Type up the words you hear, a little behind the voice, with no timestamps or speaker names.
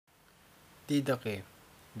Didache,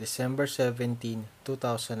 December 17,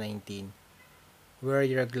 2019. Wear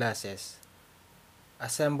your glasses.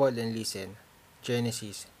 Assemble and listen.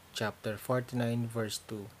 Genesis chapter 49 verse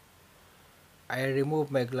 2. I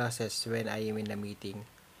remove my glasses when I am in a meeting.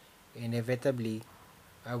 Inevitably,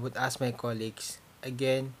 I would ask my colleagues,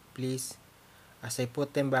 again, please. As I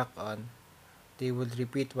put them back on, they would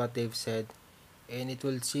repeat what they've said, and it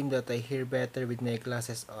will seem that I hear better with my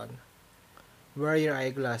glasses on. Wear your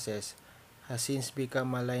eyeglasses has since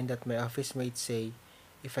become a line that my office mates say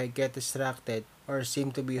if I get distracted or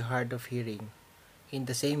seem to be hard of hearing. In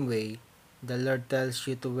the same way, the Lord tells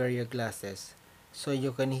you to wear your glasses so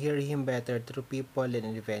you can hear Him better through people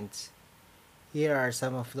and events. Here are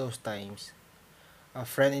some of those times. A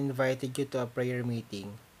friend invited you to a prayer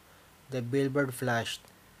meeting. The billboard flashed,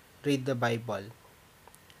 read the Bible.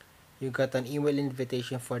 You got an email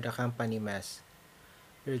invitation for the company mass.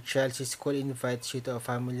 Your child's school invites you to a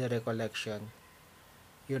family recollection.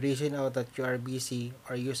 You reason out that you are busy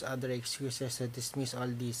or use other excuses to dismiss all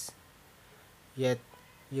this. Yet,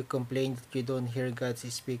 you complain that you don't hear God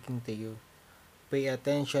speaking to you. Pay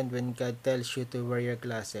attention when God tells you to wear your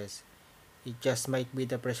glasses. It just might be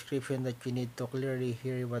the prescription that you need to clearly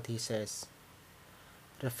hear what He says.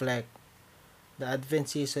 Reflect. The Advent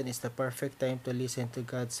season is the perfect time to listen to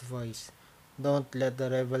God's voice. Don't let the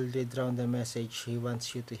revelry drown the message He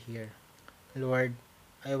wants you to hear. Lord,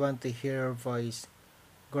 I want to hear your voice.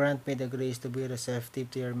 Grant me the grace to be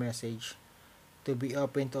receptive to your message, to be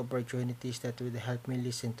open to opportunities that will help me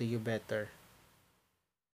listen to you better.